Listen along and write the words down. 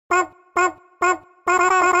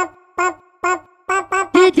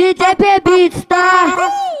DJ PBEATS, tá?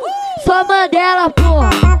 Só Mandela, porra.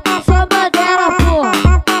 Só Mandela, porra.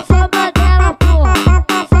 Só Mandela, porra.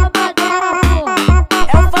 Só Mandela, porra.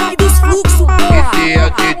 É o funk dos fluxos, porra. Esse é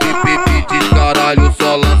DJ PBEATS, caralho,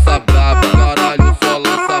 só lança braba. Caralho, só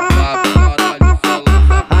lança braba. Caralho, só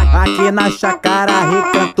lança braba. Aqui na Chácara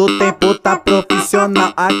Recanto tem puta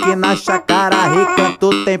profissional. Aqui na Chácara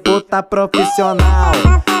Recanto tem puta profissional.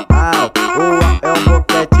 É um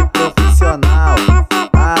boquete profissional.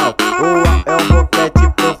 É um boquete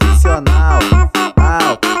profissional.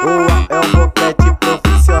 É um boquete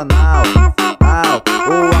profissional.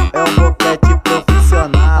 É um boquete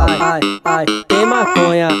profissional. Ai, tem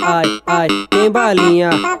maconha, ai, tem balinha.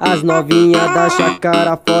 As novinhas da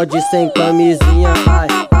chácara fode sem camisinha.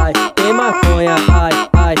 Ai, tem maconha,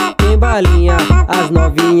 ai, tem balinha. As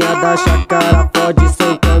novinhas da chácara fode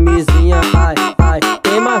sem camisinha. Ai,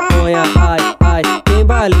 tem maconha, ai, tem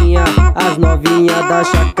balinha. As novinhas da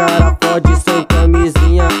chácara fode sem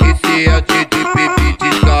camisinha. Esse é DJ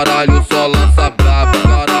PBEATS, caralho, só lança braba.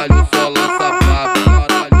 Caralho, só lança braba.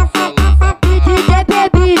 Caralho, só lança braba. DJ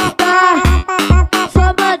PBEATS, tá? Só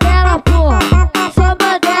Mandela, porra. Só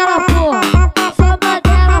Mandela, porra. Só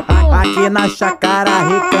Mandela, porra. Aqui na Chácara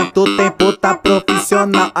Recanto tem puta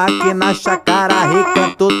profissional. Aqui na Chácara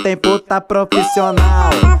Recanto tem puta profissional.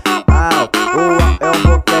 É um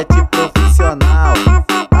boquete profissional.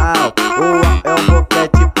 É um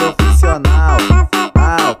boquete profissional.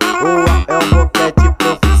 É um boquete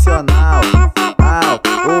profissional.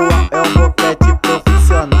 É um boquete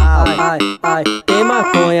profissional. Ai, tem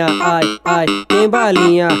maconha, ai, tem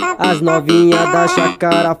balinha. As novinhas da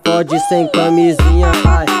chácara fode sem camisinha.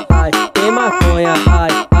 Ai, tem maconha,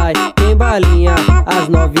 ai, tem balinha. As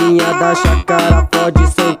novinhas da chácara fode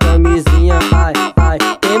sem camisinha. Ai,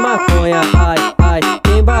 tem maconha, ai,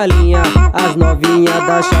 tem balinha. As novinhas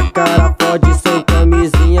da chácara